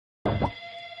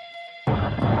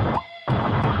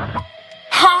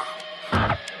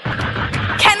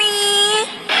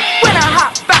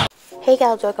Hey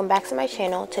guys, welcome back to my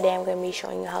channel. Today I'm going to be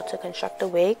showing you how to construct a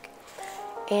wig.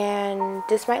 And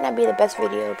this might not be the best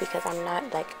video because I'm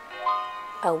not like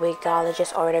a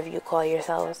wigologist or whatever you call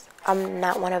yourselves. I'm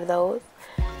not one of those.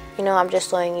 You know, I'm just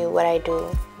showing you what I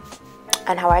do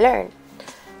and how I learn.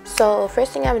 So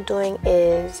first thing I'm doing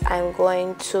is I'm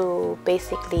going to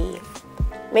basically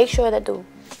make sure that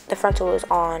the frontal is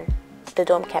on the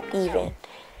dome cap even.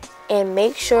 And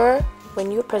make sure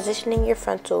when you're positioning your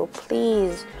frontal,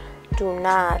 please do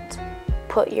not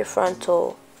put your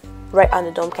frontal right on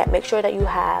the dome cap. Make sure that you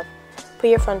put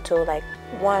your frontal like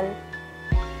 1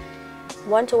 to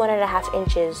 1.5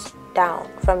 inches down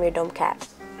from your dome cap.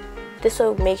 This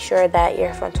will make sure that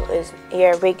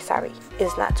your wig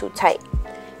is not too tight,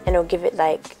 and it'll give it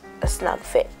like a snug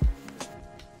fit.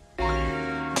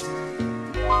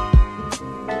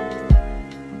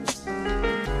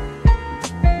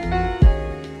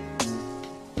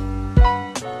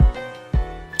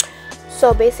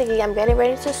 So basically I'm getting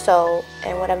ready to sew,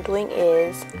 and what I'm doing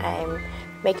is I'm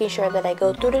making sure that I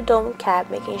go through the dome cap,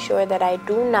 making sure that I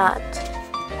do not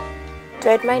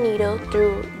thread my needle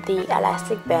through the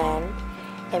elastic band,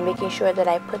 and making sure that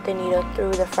I put the needle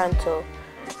through the frontal,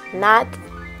 not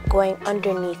going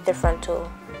underneath the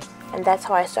frontal. And that's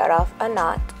how I start off a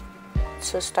knot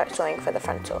to start sewing for the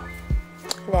frontal.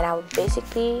 And then I would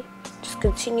basically just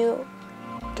continue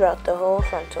throughout the whole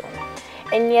frontal.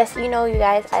 And yes, you know, you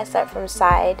guys, I start from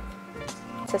side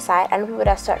to side. I know people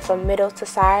that start from middle to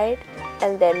side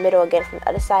and then middle again from the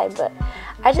other side, but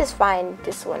I just find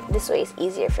this way is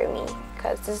easier for me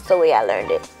because this is the way I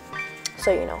learned it.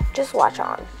 So, you know, just watch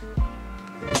on.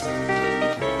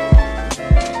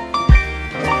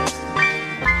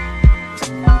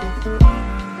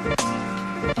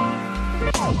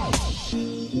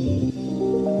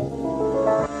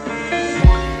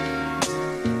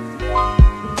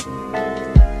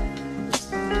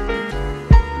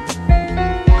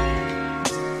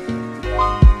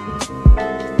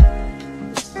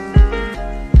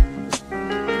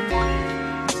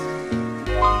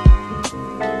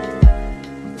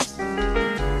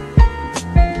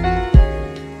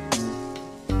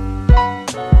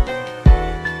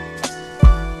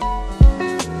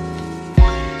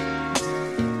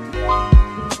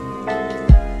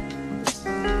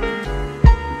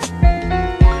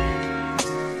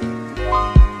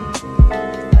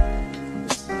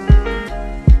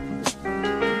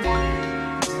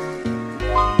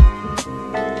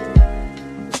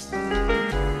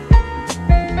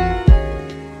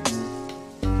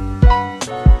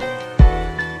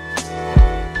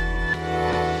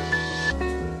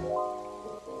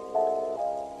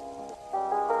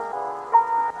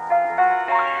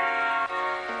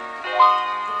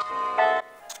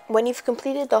 When you've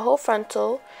completed the whole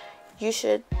frontal, you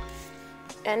should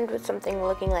end with something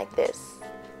looking like this.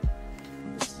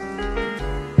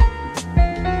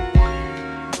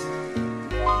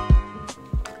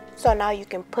 So now you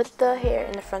can put the hair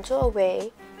in the frontal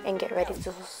away and get ready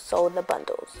to sew the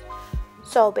bundles.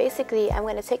 So basically, I'm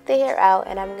going to take the hair out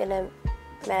and I'm going to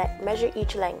measure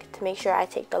each length to make sure I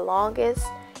take the longest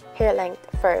hair length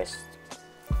first.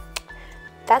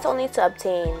 That's only to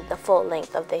obtain the full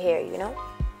length of the hair, you know?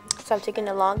 So I'm taking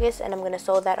the longest and I'm going to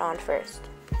sew that on first.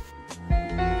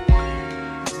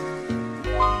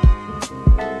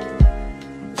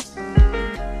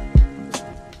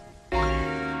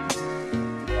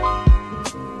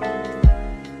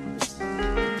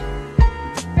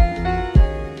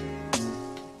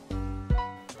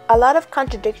 A lot of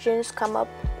contradictions come up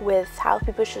with how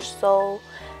people should sew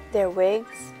their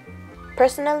wigs.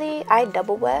 Personally, I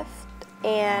double weft.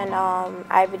 And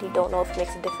I really don't know if it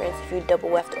makes a difference if you double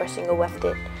weft or single weft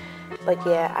it, but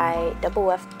yeah, I double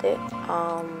weft it,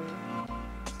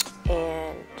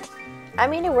 and I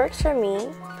mean it works for me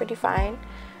pretty fine.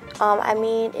 I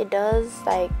mean it does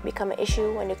like become an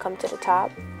issue when you come to the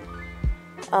top.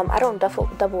 I don't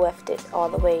double weft it all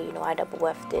the way, you know. I double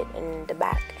weft it in the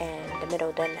back and the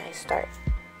middle, then I start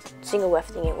single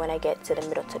wefting it when I get to the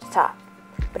middle to the top.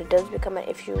 But it does become an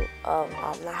issue of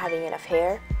not having enough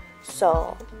hair.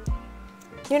 So,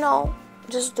 you know,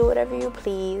 just do whatever you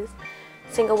please.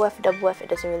 Single weft, double weft, it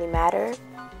doesn't really matter.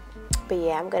 But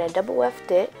yeah, I'm going to double weft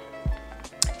it.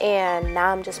 And now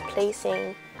I'm just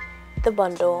placing the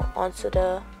bundle onto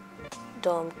the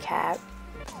dome cap.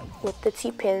 With the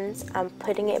T-pins, I'm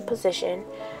putting it in position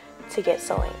to get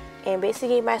sewing. And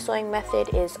basically my sewing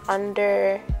method is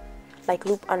like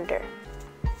loop under.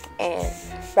 And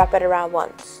wrap it around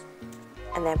once.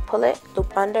 And then pull it,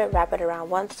 loop under, wrap it around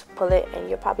once, pull it, and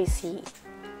you'll probably see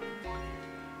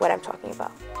what I'm talking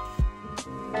about.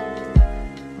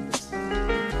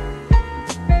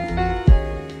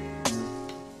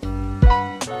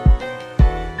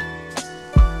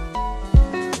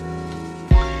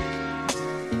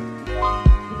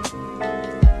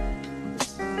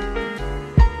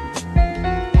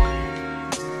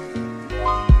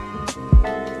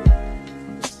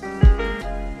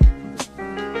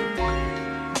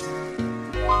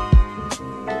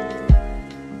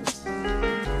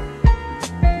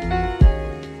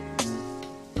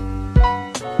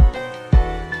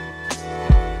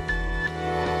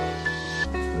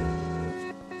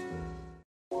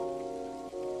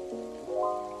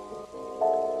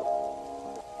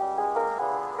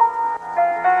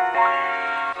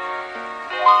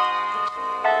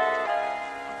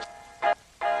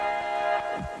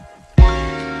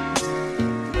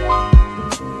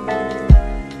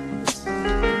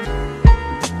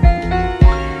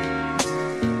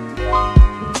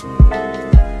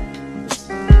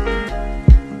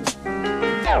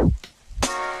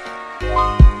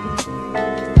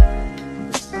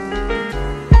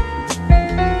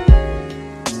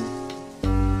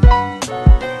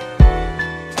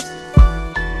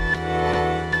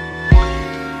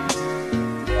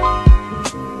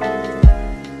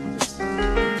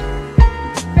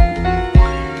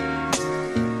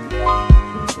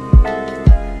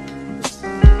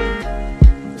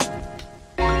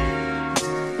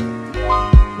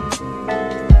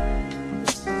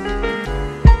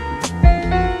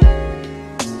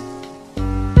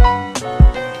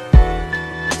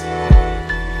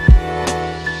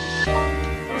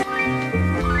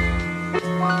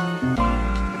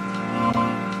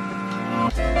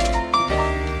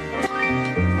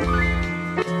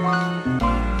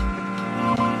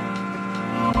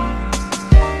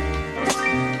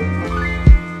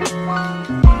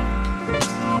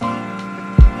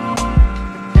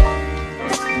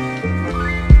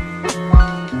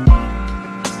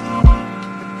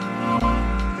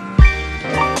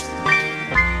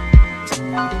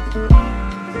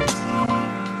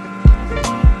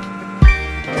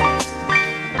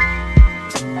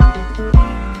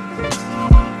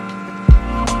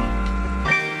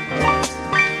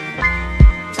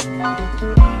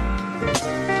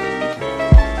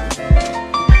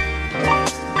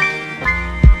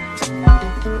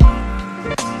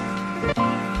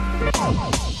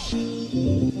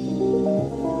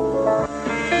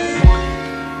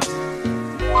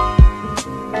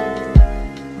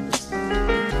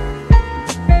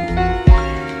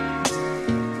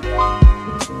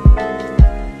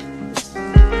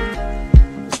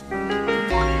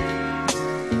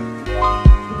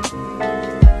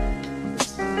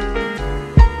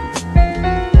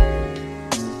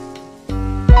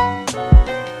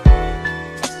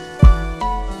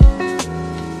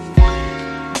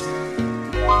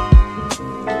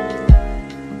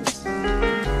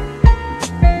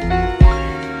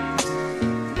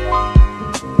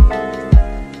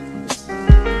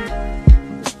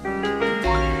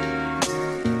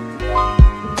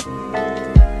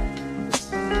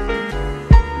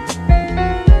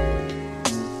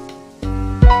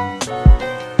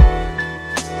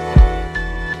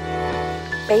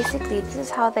 basically this is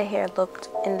how the hair looked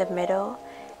in the middle,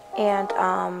 and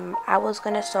I was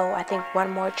gonna sew I think one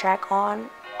more track on,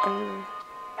 and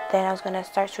then I was gonna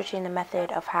start switching the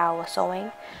method of how I was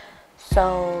sewing.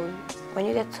 So when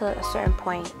you get to a certain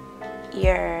point,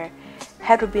 your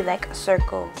head would be like a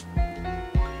circle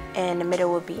and the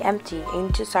middle would be empty, and you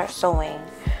need to start sewing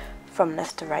from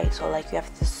left to right. So like you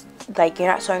have to, like, you're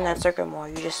not sewing on a circle more,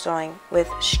 you're just sewing with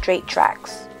straight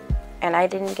tracks. And I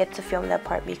didn't get to film that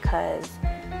part because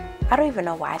I don't even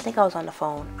know why. I think I was on the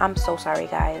phone. I'm so sorry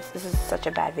guys, this is such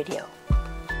a bad video.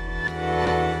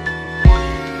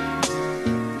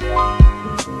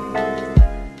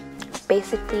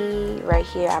 Basically right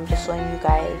here I'm just showing you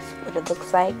guys what it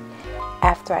looks like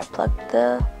after I pluck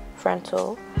the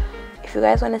frontal. If you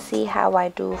guys want to see how I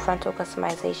do frontal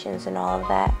customizations and all of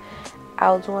that,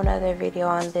 I'll do another video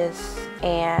on this,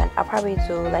 and I'll probably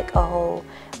do like a whole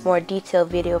more detailed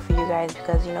video for you guys,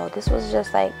 because you know this was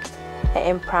just like an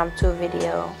impromptu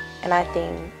video and I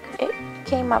think it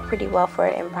came out pretty well for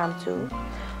an impromptu.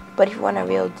 But if you want a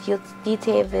real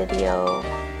detailed video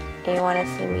and you want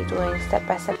to see me doing step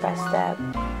by step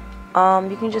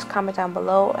you can just comment down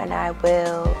below and I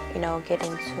will, you know, get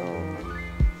into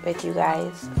with you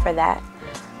guys for that.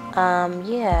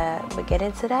 Yeah, but get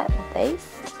into that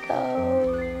lace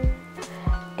though,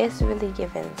 it's really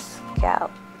giving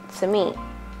scalp to me.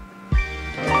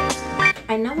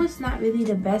 I know it's not really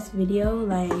the best video,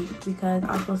 like, because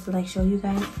I'm supposed to like show you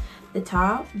guys the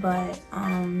top, but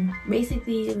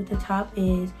basically what the top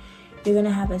is, you're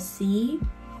gonna have a C,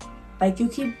 like you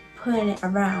keep putting it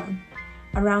around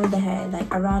the head,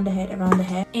 like around the head,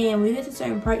 and when you get to a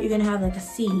certain part you're gonna have like a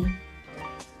C,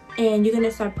 and you're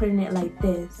gonna start putting it like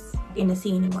this in the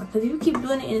C anymore, because if you keep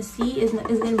doing it in a C, it's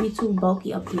gonna be too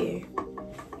bulky up here,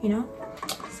 you know.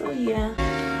 So yeah.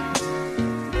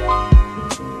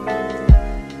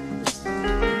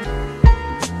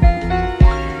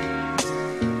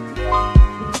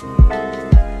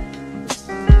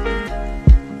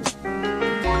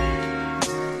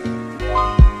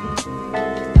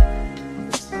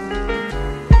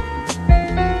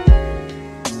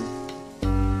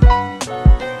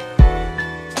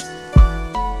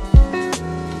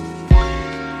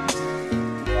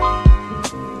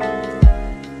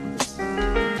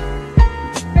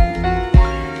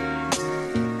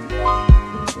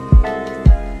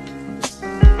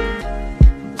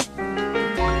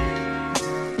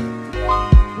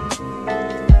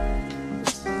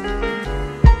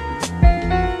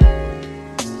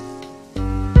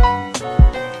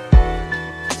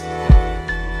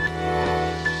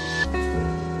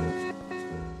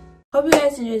 Hope you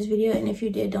guys enjoyed this video, and if you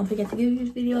did, don't forget to give this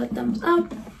video a thumbs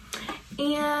up,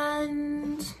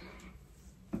 and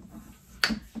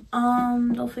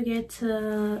don't forget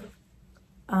to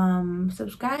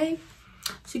subscribe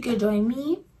so you can join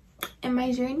me in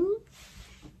my journey.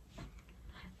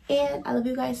 And I love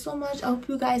you guys so much. I hope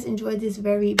you guys enjoyed this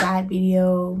very bad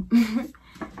video.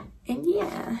 And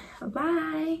yeah,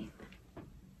 bye.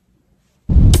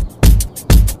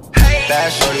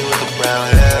 Bad shorty with the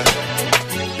brown hair.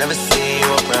 Never seen you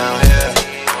around here.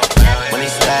 When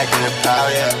he's stacking the power,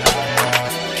 yeah.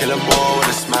 Kill 'em all with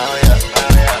a smile,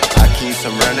 yeah. I keep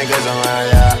some real niggas around,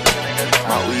 yeah.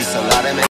 My weed's a lot of